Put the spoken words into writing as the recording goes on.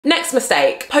Next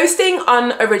mistake, posting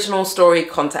unoriginal story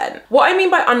content. What I mean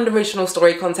by unoriginal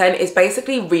story content is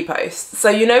basically reposts.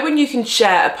 So you know when you can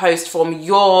share a post from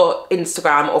your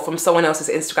Instagram or from someone else's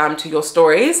Instagram to your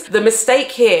stories? The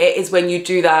mistake here is when you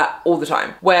do that all the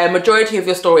time, where majority of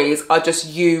your stories are just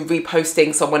you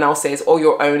reposting someone else's or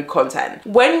your own content.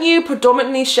 When you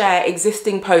predominantly share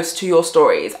existing posts to your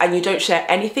stories and you don't share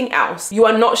anything else, you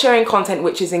are not sharing content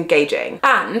which is engaging.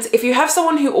 And if you have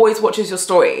someone who always watches your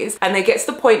stories and they get to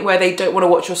the point where they don't want to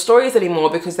watch your stories anymore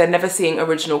because they're never seeing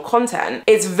original content,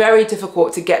 it's very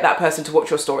difficult to get that person to watch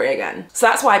your story again. So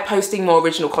that's why posting more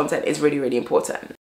original content is really, really important.